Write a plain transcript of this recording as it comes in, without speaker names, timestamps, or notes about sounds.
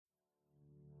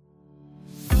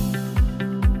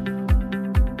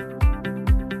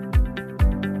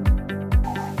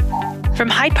From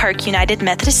Hyde Park United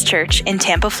Methodist Church in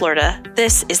Tampa, Florida,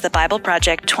 this is the Bible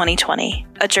Project 2020,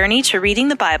 a journey to reading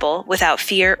the Bible without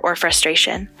fear or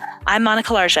frustration. I'm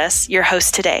Monica Larges, your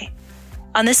host today.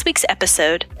 On this week's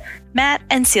episode, Matt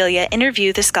and Celia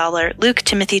interview the scholar Luke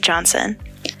Timothy Johnson.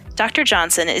 Dr.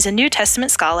 Johnson is a New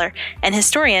Testament scholar and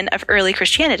historian of early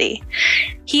Christianity.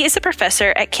 He is a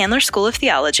professor at Candler School of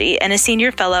Theology and a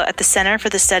senior fellow at the Center for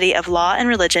the Study of Law and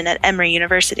Religion at Emory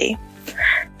University.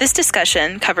 This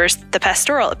discussion covers the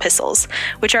pastoral epistles,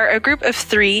 which are a group of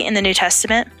 3 in the New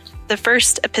Testament: the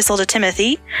first epistle to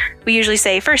Timothy, we usually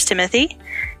say 1 Timothy,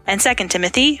 and 2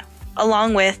 Timothy,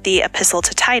 along with the epistle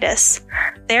to Titus.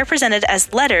 They are presented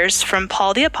as letters from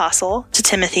Paul the Apostle to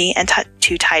Timothy and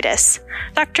to Titus.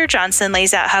 Dr. Johnson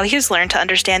lays out how he has learned to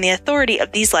understand the authority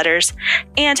of these letters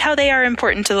and how they are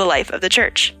important to the life of the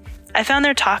church. I found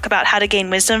their talk about how to gain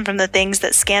wisdom from the things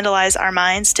that scandalize our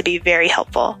minds to be very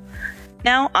helpful.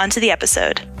 Now, on to the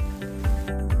episode.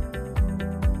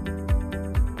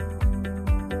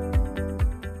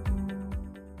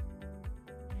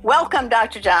 Welcome,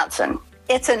 Dr. Johnson.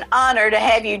 It's an honor to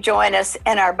have you join us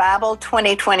in our Bible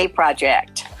 2020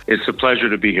 project. It's a pleasure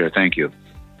to be here. Thank you.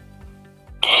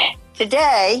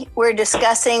 Today, we're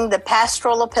discussing the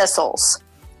pastoral epistles.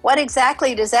 What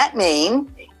exactly does that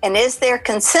mean? And is there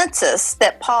consensus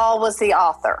that Paul was the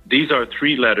author? These are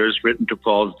 3 letters written to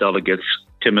Paul's delegates,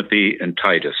 Timothy and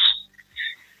Titus.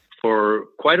 For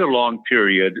quite a long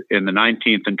period in the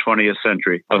 19th and 20th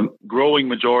century, a growing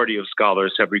majority of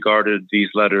scholars have regarded these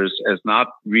letters as not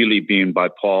really being by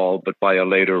Paul, but by a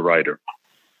later writer.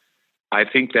 I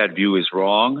think that view is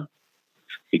wrong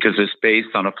because it's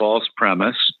based on a false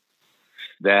premise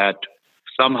that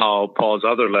somehow Paul's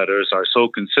other letters are so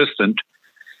consistent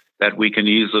that we can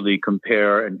easily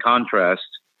compare and contrast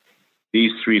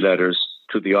these 3 letters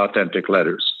to the authentic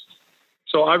letters.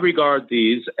 So I regard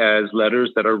these as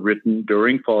letters that are written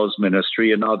during Paul's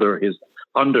ministry and under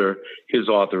his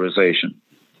authorization.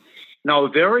 Now, a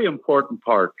very important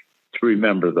part to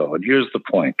remember, though, and here's the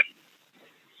point.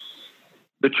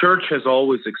 The church has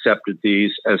always accepted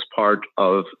these as part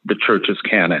of the church's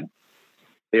canon.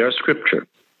 They are scripture.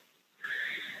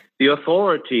 The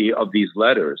authority of these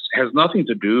letters has nothing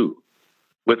to do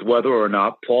with whether or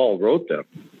not Paul wrote them,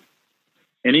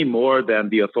 any more than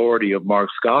the authority of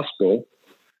Mark's gospel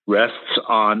rests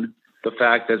on the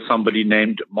fact that somebody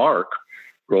named Mark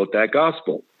wrote that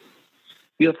gospel.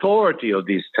 The authority of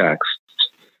these texts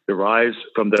derives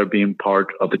from their being part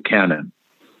of the canon.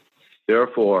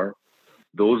 Therefore,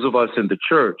 those of us in the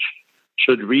church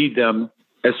should read them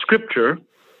as scripture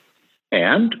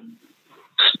and,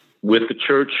 with the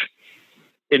church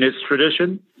in its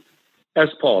tradition, as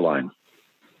Pauline.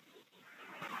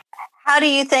 How do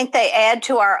you think they add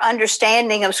to our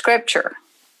understanding of scripture?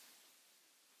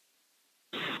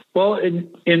 Well,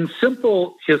 in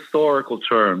simple historical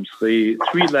terms, the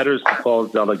 3 letters to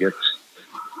Paul's delegates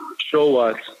show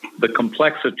us the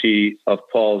complexity of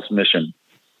Paul's mission.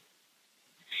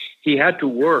 He had to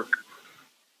work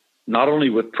not only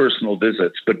with personal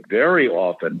visits, but very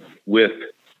often with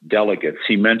delegates.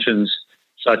 He mentions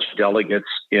such delegates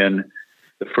in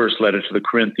the first letter to the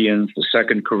Corinthians, the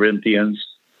 2 Corinthians,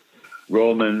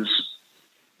 Romans,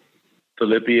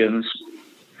 Philippians,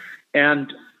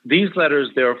 and these letters,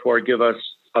 therefore, give us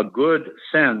a good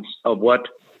sense of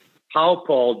how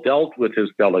Paul dealt with his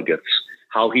delegates,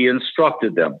 how he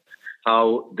instructed them,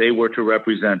 how they were to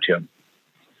represent him.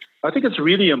 I think it's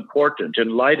really important,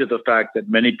 in light of the fact that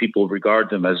many people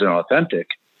regard them as inauthentic,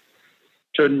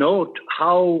 to note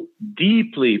how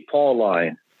deeply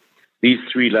Pauline these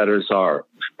 3 letters are.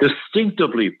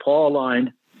 Distinctively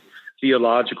Pauline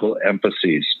theological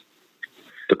emphases: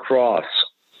 the cross,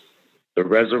 the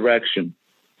resurrection,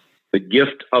 the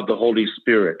gift of the Holy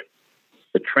Spirit,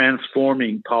 the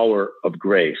transforming power of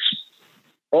grace.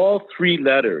 All 3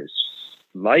 letters,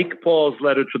 like Paul's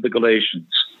letter to the Galatians,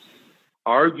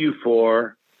 argue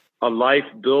for a life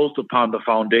built upon the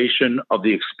foundation of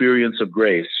the experience of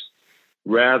grace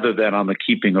rather than on the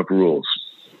keeping of rules.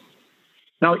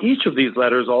 Now, each of these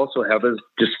letters also have a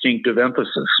distinctive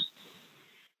emphasis.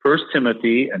 1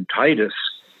 Timothy and Titus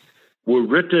were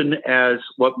written as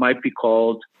what might be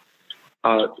called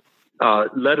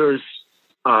letters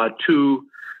to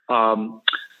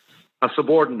a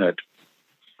subordinate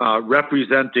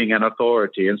representing an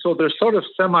authority. And so they're sort of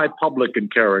semi-public in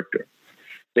character.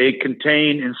 They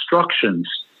contain instructions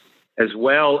as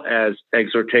well as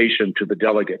exhortation to the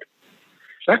delegate.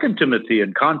 2 Timothy,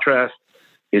 in contrast,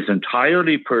 is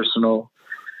entirely personal,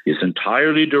 is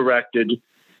entirely directed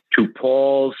to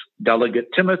Paul's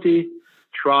delegate Timothy,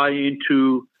 trying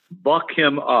to buck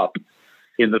him up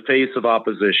in the face of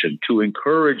opposition, to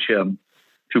encourage him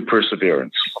to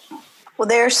perseverance. Well,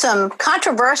 there's some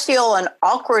controversial and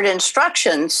awkward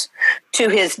instructions to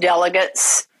his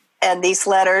delegates and these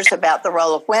letters about the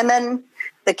role of women,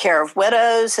 the care of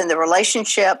widows, and the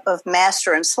relationship of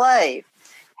master and slave.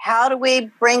 How do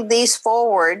we bring these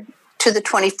forward to the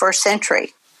 21st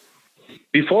century?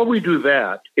 Before we do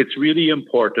that, it's really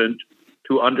important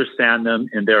to understand them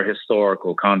in their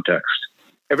historical context.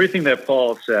 Everything that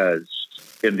Paul says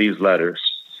in these letters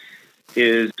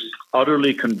is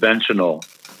utterly conventional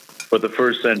for the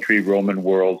first century Roman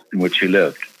world in which he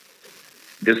lived.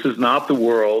 This is not the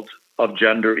world of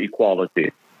gender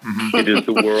equality. Mm-hmm. It is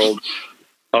the world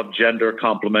of gender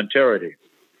complementarity.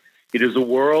 It is a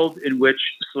world in which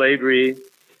slavery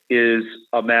is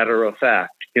a matter of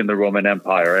fact in the Roman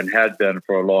Empire and had been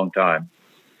for a long time.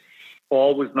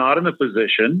 Paul was not in a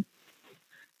position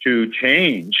to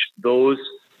change those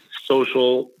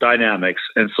social dynamics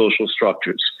and social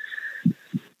structures.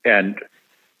 And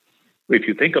if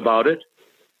you think about it,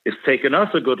 it's taken us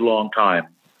a good long time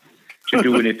to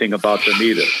do anything about them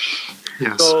either.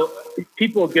 Yes. So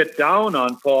people get down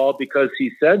on Paul because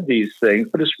he said these things,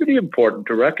 but it's really important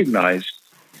to recognize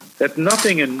that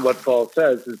nothing in what Paul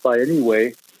says is by any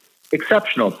way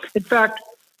exceptional. In fact,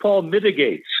 Paul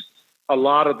mitigates a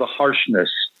lot of the harshness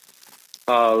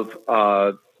of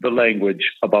the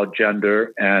language about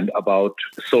gender and about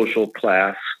social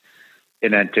class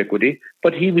in antiquity,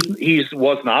 but he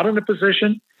was not in a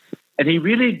position, and he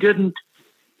really didn't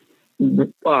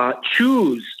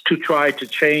choose to try to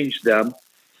change them,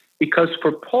 because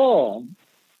for Paul,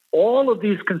 all of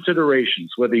these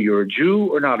considerations, whether you're a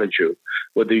Jew or not a Jew,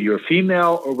 whether you're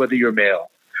female or whether you're male,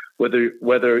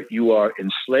 whether you are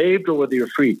enslaved or whether you're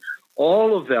free,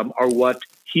 all of them are what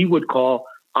he would call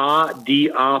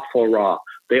adiaphora.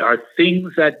 They are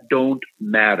things that don't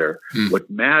matter. What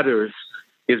matters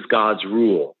is God's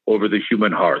rule over the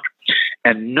human heart.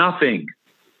 And nothing,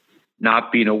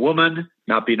 not being a woman,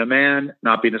 not being a man,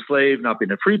 not being a slave, not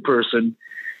being a free person,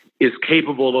 is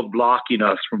capable of blocking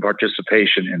us from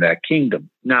participation in that kingdom.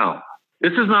 Now,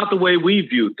 this is not the way we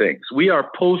view things. We are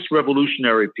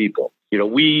post-revolutionary people.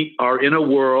 We are in a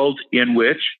world in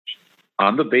which,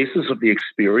 on the basis of the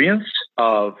experience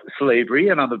of slavery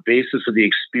and on the basis of the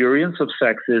experience of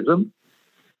sexism,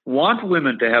 want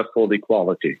women to have full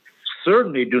equality.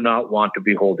 Certainly do not want to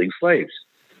be holding slaves.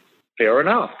 Fair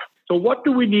enough. So what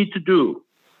do we need to do?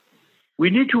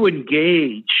 We need to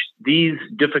engage these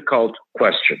difficult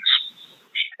questions.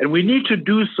 And we need to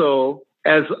do so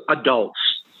as adults.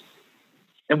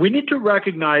 And we need to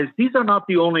recognize these are not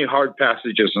the only hard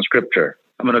passages in Scripture.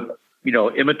 I'm going to,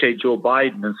 imitate Joe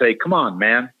Biden and say, come on,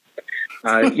 man.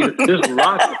 There's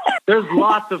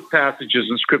lots of passages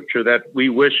in Scripture that we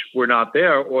wish were not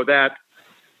there or that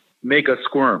make us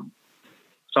squirm.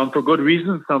 Some for good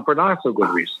reasons, some for not so good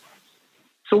reasons.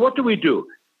 So what do?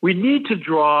 We need to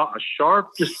draw a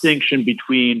sharp distinction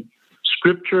between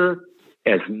Scripture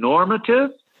as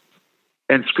normative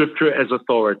and Scripture as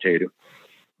authoritative.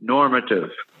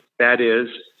 Normative, that is,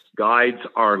 guides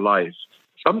our life.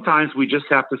 Sometimes we just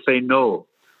have to say no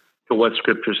to what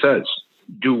Scripture says.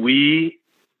 Do we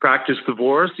practice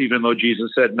divorce even though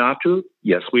Jesus said not to?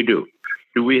 Yes, we do.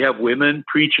 Do we have women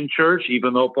preach in church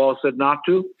even though Paul said not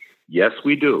to? Yes,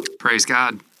 we do. Praise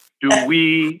God. Do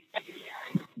we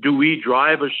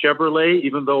drive a Chevrolet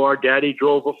even though our daddy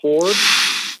drove a Ford?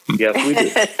 Yes, we do.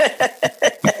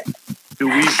 Do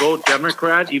we vote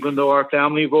Democrat even though our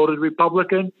family voted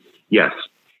Republican? Yes.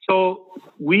 So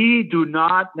we do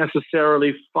not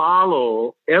necessarily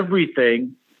follow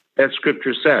everything that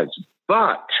Scripture says.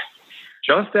 But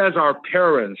just as our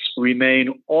parents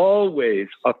remain always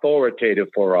authoritative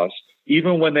for us,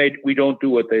 even when we don't do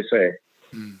what they say,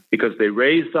 because they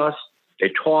raised us, they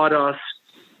taught us,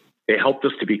 they helped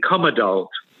us to become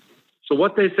adults. So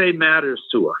what they say matters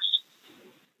to us,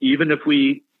 even if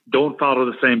we don't follow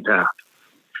the same path.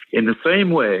 In the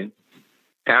same way,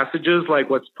 passages like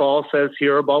what Paul says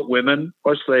here about women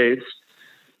or slaves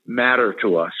matter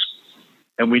to us,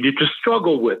 and we need to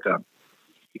struggle with them.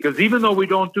 Because even though we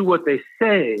don't do what they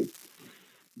say,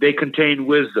 they contain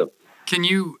wisdom. Can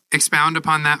you expound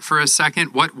upon that for a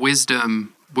second? What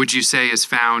wisdom would you say is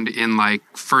found in 1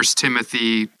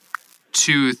 Timothy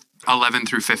 2:11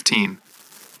 through 15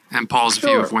 and Paul's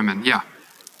view of women? Yeah.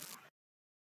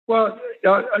 Well,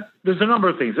 there's a number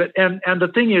of things. And the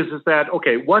thing is that,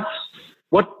 okay, what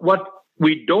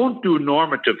we don't do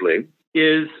normatively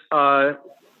is, to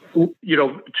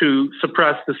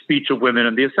suppress the speech of women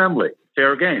in the assembly.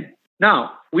 Fair game.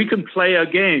 Now, we can play a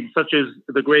game such as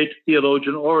the great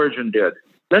theologian Origen did.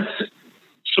 Let's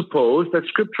suppose that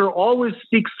Scripture always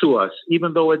speaks to us,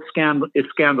 even though it's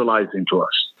scandalizing to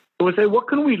us. So we say, what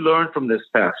can we learn from this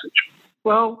passage?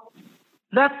 Well,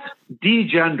 let's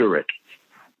degender it.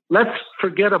 Let's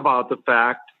forget about the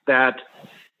fact that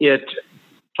it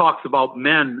talks about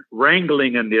men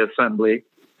wrangling in the assembly,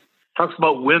 talks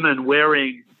about women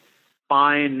wearing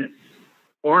fine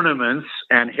ornaments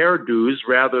and hairdos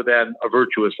rather than a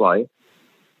virtuous life,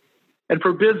 and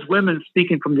forbids women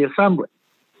speaking from the assembly,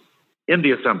 in the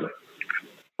assembly.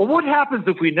 Well, what happens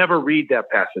if we never read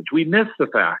that passage? We miss the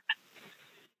fact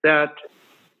that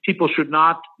people should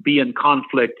not be in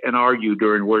conflict and argue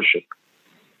during worship,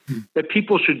 that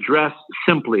people should dress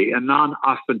simply and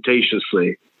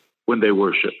non-ostentatiously when they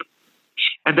worship,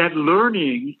 and that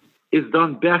learning is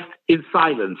done best in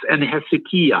silence and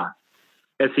hesychia,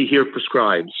 as he here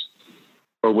prescribes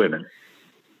for women.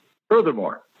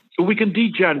 Furthermore, so we can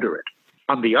degender it.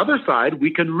 On the other side,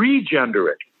 we can regender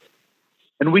it,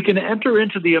 and we can enter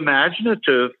into the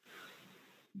imaginative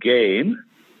game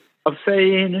of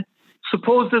saying,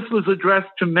 suppose this was addressed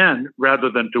to men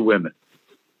rather than to women.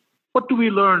 What do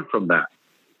we learn from that?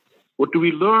 What do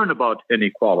we learn about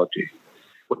inequality?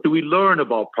 What do we learn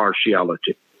about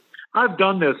partiality? I've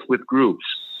done this with groups,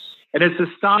 and it's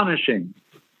astonishing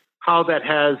how that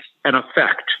has an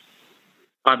effect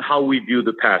on how we view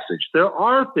the passage. There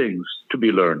are things to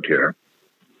be learned here,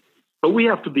 but we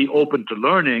have to be open to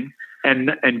learning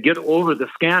and get over the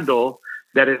scandal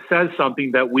that it says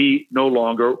something that we no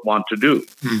longer want to do.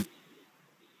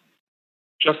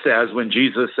 Just as when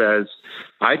Jesus says,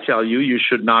 I tell you, you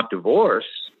should not divorce.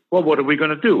 Well, what are we going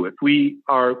to do? If we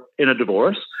are in a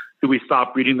divorce, do we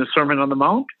stop reading the Sermon on the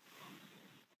Mount?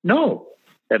 No.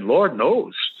 And Lord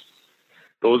knows,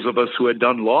 those of us who had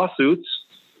done lawsuits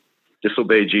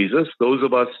disobey Jesus. Those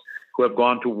of us who have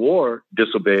gone to war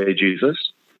disobey Jesus.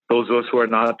 Those of us who are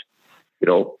not,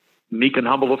 meek and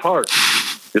humble of heart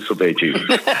disobey Jesus.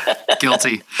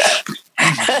 Guilty.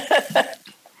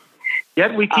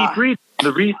 Yet we keep reading.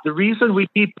 The reason we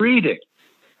keep reading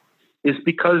is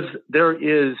because there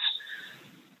is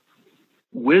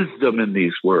wisdom in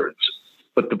these words.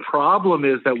 But the problem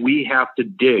is that we have to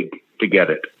dig to get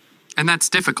it. And that's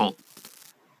difficult.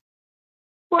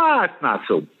 Well, it's not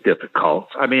so difficult.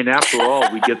 I mean, after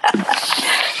all, we get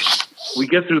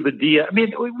through the D. I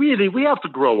mean, we have to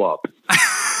grow up.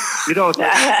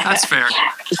 That's fair.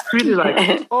 It's really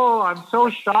like, oh, I'm so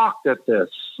shocked at this.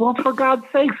 Well, for God's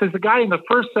sakes, there's a guy in the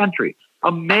first century,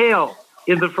 a male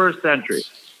in the first century.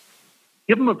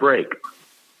 Give him a break.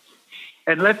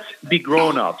 And let's be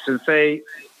grown-ups and say,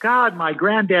 God, my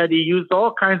granddaddy used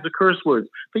all kinds of curse words.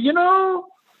 But,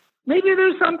 maybe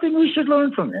there's something we should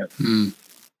learn from him.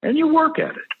 And you work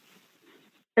at it.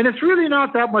 And it's really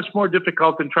not that much more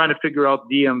difficult than trying to figure out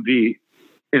DMV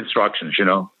instructions,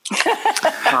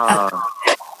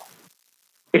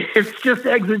 It's just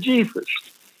exegesis.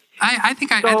 I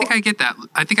think I get that.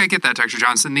 I think I get that, Dr.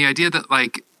 Johnson. The idea that,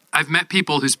 I've met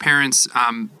people whose parents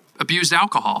abused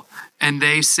alcohol, and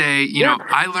they say,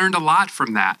 I learned a lot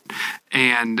from that,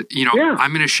 and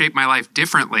I'm going to shape my life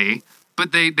differently.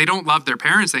 But they don't love their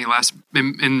parents any less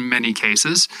in many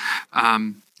cases.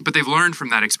 But they've learned from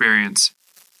that experience.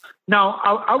 Now,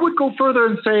 I would go further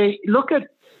and say, look at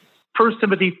 1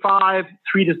 Timothy 5,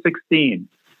 3-16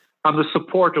 on the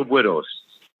support of widows.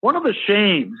 One of the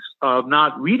shames of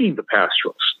not reading the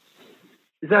pastorals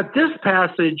is that this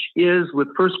passage is with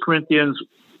 1 Corinthians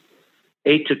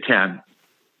 8-10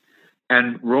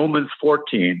 and Romans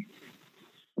 14,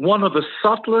 one of the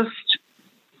subtlest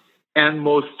and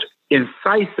most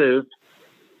incisive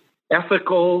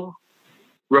ethical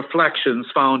reflections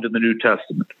found in the New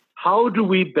Testament. How do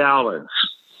we balance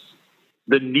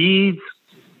the needs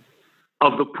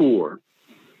of the poor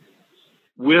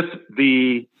with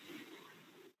the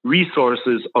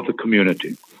resources of the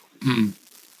community?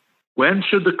 When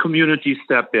should the community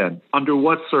step in? Under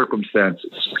what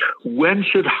circumstances? When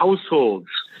should households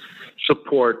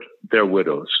support their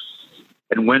widows?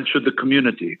 And when should the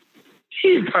community?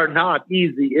 These are not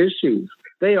easy issues.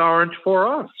 They aren't for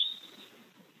us.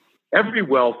 Every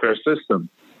welfare system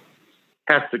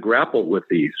has to grapple with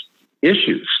these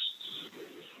issues.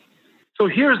 So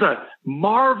here's a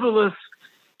marvelous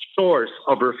source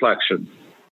of reflection.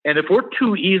 And if we're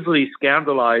too easily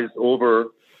scandalized over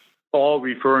Paul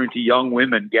referring to young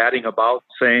women gadding about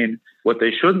saying what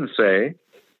they shouldn't say,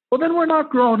 well, then we're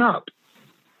not grown up.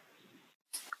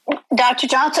 Dr.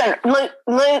 Johnson,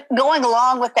 Luke, going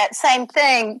along with that same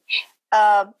thing,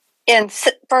 in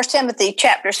 1 Timothy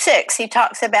chapter 6, he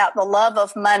talks about the love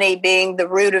of money being the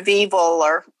root of evil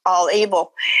or all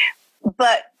evil.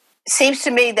 But it seems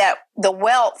to me that the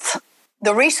wealth,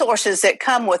 the resources that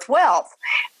come with wealth,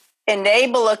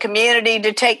 enable a community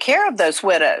to take care of those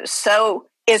widows. So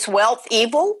is wealth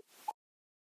evil?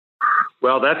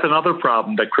 Well, that's another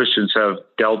problem that Christians have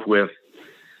dealt with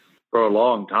for a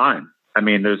long time. I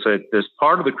mean, there's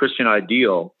part of the Christian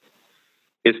ideal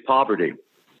is poverty.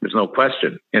 There's no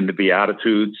question in the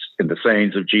Beatitudes, in the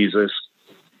sayings of Jesus.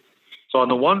 So on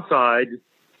the one side,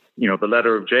 the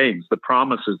letter of James, the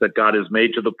promises that God has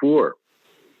made to the poor.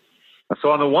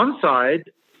 So on the one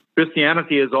side,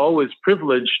 Christianity has always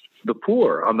privileged the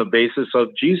poor on the basis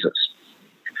of Jesus.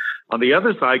 On the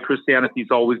other side, Christianity has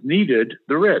always needed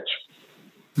the rich.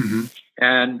 Mm-hmm.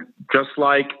 And just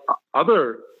like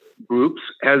other groups,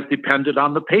 has depended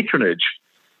on the patronage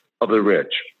of the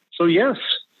rich. So yes,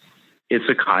 it's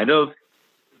a kind of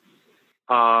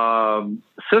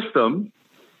system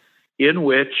in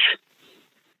which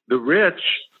the rich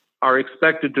are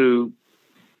expected to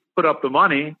put up the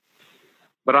money,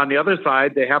 but on the other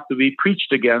side, they have to be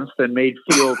preached against and made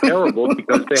feel terrible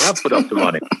because they have put up the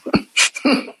money.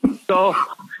 So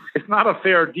it's not a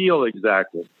fair deal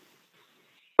exactly.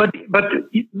 But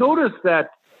notice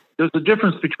that there's a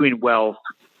difference between wealth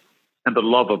and the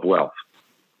love of wealth.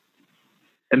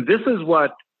 And this is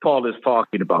what Paul is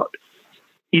talking about.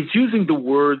 He's using the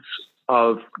words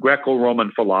of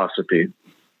Greco-Roman philosophy.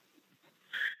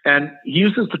 And he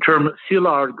uses the term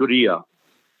philargyria,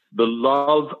 the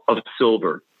love of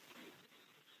silver.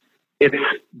 It's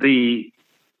the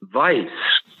vice,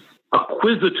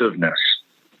 acquisitiveness,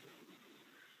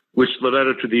 which the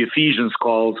letter to the Ephesians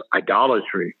calls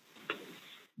idolatry.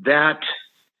 That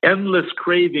endless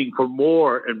craving for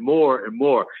more and more and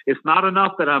more. It's not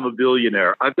enough that I'm a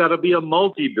billionaire. I've got to be a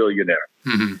multi-billionaire.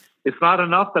 Mm-hmm. It's not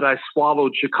enough that I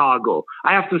swallowed Chicago.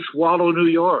 I have to swallow New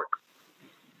York.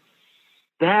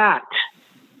 That,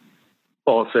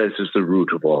 Paul says, is the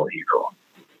root of all evil.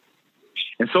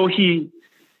 And so he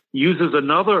uses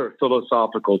another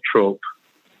philosophical trope,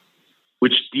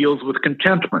 which deals with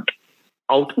contentment,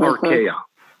 autarkeia,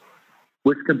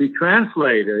 which can be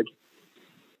translated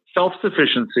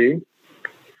self-sufficiency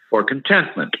or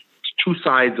contentment. It's two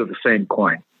sides of the same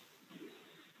coin.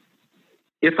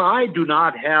 If I do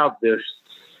not have this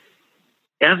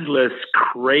endless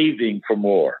craving for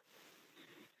more,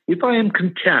 if I am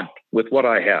content with what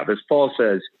I have, as Paul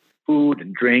says, food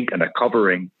and drink and a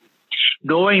covering,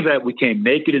 knowing that we came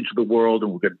naked into the world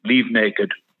and we're going to leave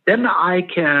naked, then I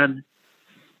can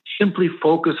simply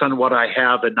focus on what I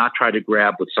have and not try to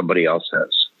grab what somebody else has.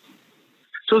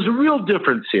 So there's a real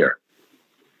difference here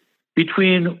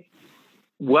between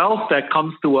wealth that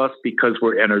comes to us because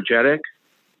we're energetic,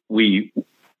 we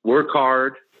work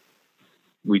hard,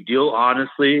 we deal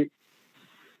honestly,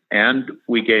 and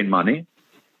we gain money,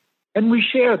 and we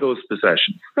share those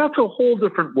possessions. That's a whole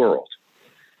different world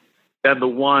than the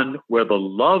one where the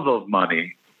love of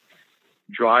money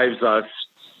drives us,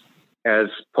 as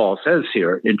Paul says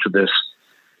here, into this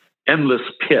endless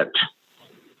pit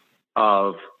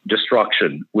of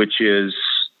destruction, which is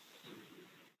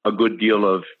a good deal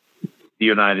of the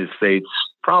United States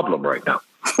problem right now.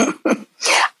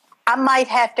 I might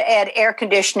have to add air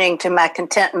conditioning to my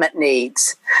contentment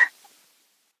needs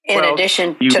in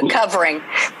addition to covering.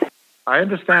 I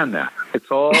understand that.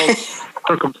 It's all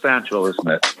circumstantial, isn't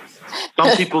it?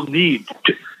 Some people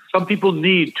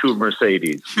need two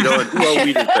Mercedes. And who are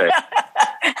we to say?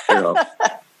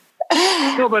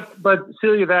 No, but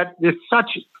Celia, that is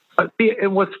such.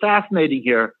 And what's fascinating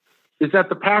here is that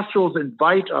the pastorals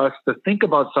invite us to think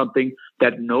about something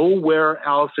that nowhere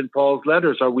else in Paul's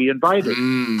letters are we invited.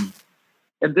 Mm.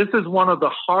 And this is one of the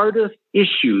hardest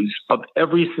issues of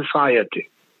every society,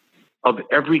 of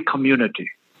every community.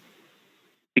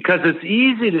 Because it's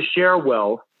easy to share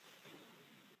wealth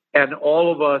and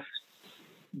all of us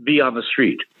be on the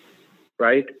street,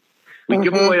 right? We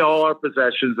give away all our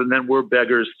possessions and then we're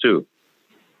beggars too.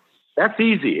 That's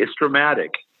easy. It's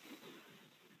dramatic.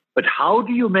 But how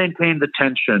do you maintain the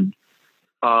tension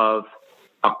of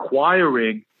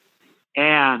acquiring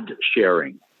and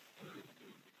sharing?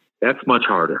 That's much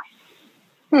harder.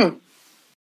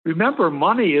 Remember,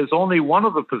 money is only one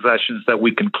of the possessions that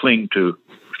we can cling to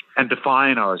and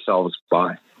define ourselves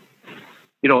by.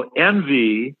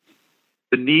 Envy,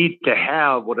 the need to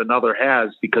have what another has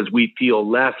because we feel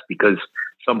less because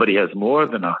somebody has more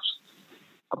than us,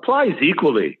 applies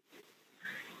equally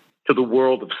to the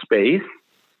world of space,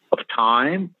 of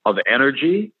time, of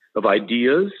energy, of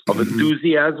ideas, of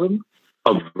enthusiasm,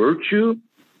 of virtue.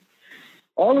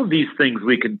 All of these things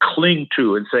we can cling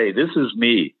to and say, this is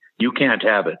me, you can't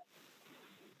have it.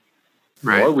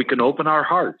 Right. Or we can open our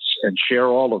hearts and share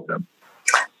all of them.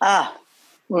 Ah,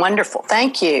 wonderful.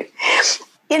 Thank you.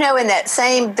 In that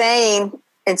same vein,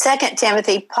 in 2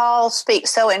 Timothy, Paul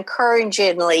speaks so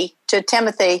encouragingly to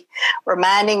Timothy,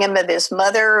 reminding him of his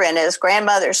mother and his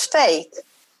grandmother's faith.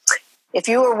 If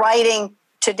you were writing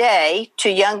today to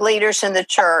young leaders in the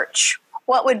church,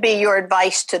 what would be your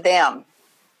advice to them?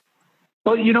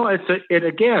 Well,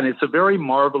 it's a very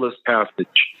marvelous passage,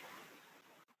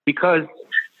 because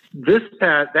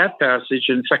that passage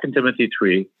in 2 Timothy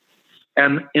 3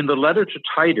 and in the letter to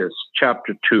Titus,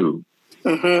 chapter 2,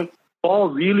 Paul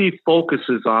really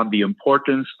focuses on the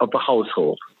importance of the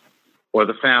household or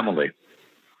the family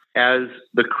as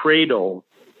the cradle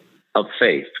of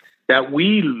faith, that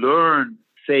we learn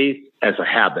faith as a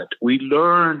habit. We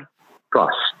learn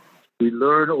trust. We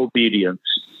learn obedience.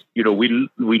 We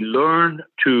learn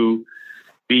to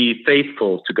be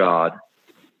faithful to God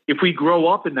if we grow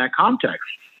up in that context.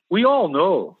 We all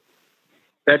know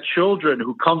that children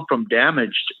who come from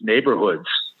damaged neighborhoods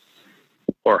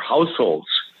or households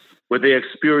where they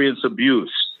experience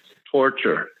abuse,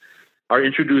 torture, are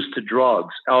introduced to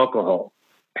drugs, alcohol,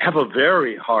 have a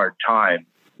very hard time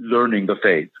learning the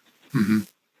faith. Mm-hmm.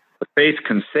 The faith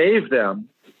can save them,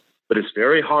 but it's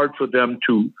very hard for them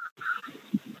to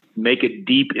make it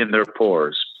deep in their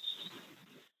pores.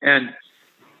 And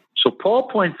so Paul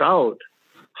points out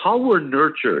how we're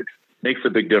nurtured makes a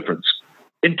big difference.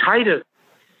 In Titus,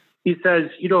 he says,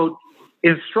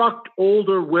 instruct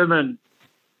older women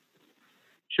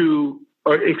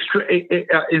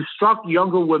instruct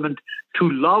younger women to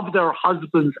love their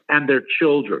husbands and their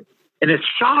children. And it's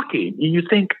shocking. And you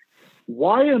think,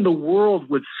 why in the world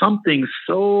would something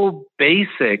so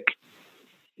basic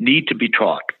need to be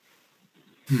taught?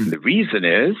 The reason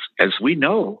is, as we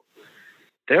know,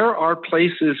 there are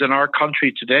places in our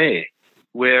country today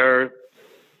where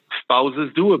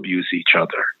spouses do abuse each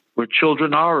other, where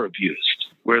children are abused,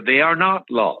 where they are not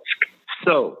loved.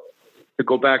 So, to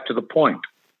go back to the point,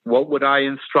 what would I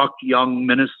instruct young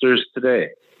ministers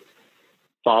today?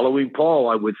 Following Paul,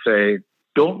 I would say,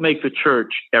 don't make the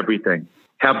church everything.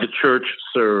 Have the church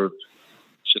serve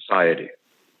society.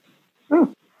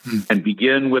 And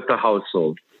begin with the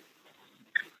household.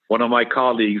 One of my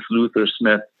colleagues, Luther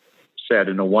Smith, said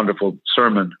in a wonderful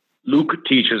sermon, Luke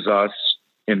teaches us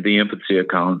in the infancy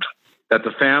account that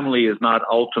the family is not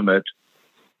ultimate,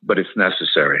 but it's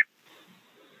necessary.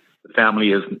 The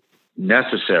family is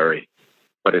necessary,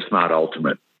 but it's not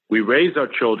ultimate. We raise our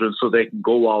children so they can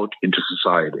go out into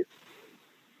society,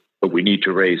 but we need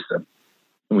to raise them,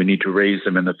 and we need to raise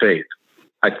them in the faith.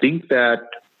 I think that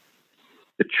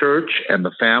the church and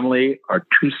the family are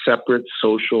two separate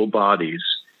social bodies,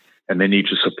 and they need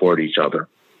to support each other.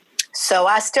 So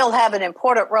I still have an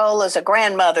important role as a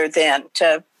grandmother then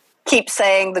to keep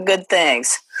saying the good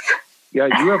things. Yeah,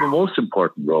 you have a most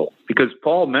important role, because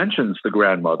Paul mentions the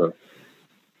grandmother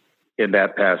in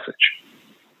that passage.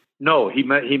 No, he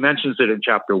mentions it in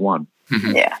chapter 1.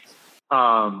 Yeah.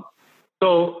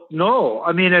 So no,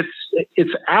 I mean,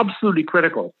 it's absolutely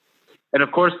critical. And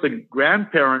of course, the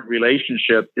grandparent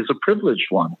relationship is a privileged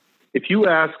one. If you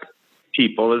ask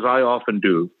people, as I often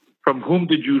do, from whom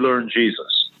did you learn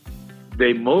Jesus?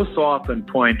 They most often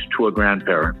point to a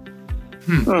grandparent.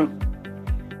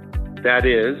 That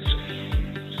is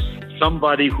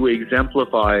somebody who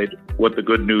exemplified what the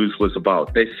good news was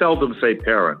about. They seldom say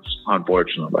parents,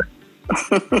 unfortunately.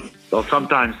 They'll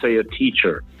sometimes say a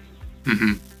teacher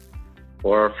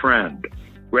or a friend.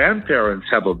 Grandparents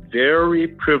have a very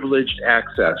privileged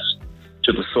access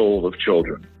to the soul of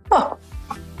children. Oh,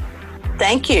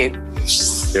 thank you.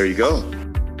 There you go.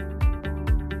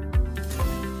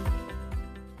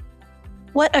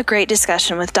 What a great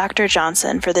discussion with Dr.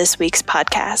 Johnson for this week's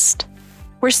podcast.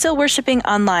 We're still worshiping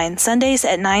online Sundays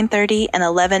at 9:30 and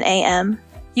 11 a.m.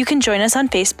 You can join us on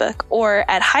Facebook or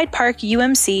at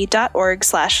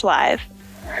hydeparkumc.org/live.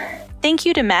 Thank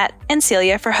you to Matt and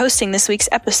Celia for hosting this week's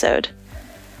episode.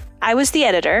 I was the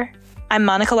editor. I'm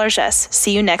Monica Largesse.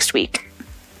 See you next week.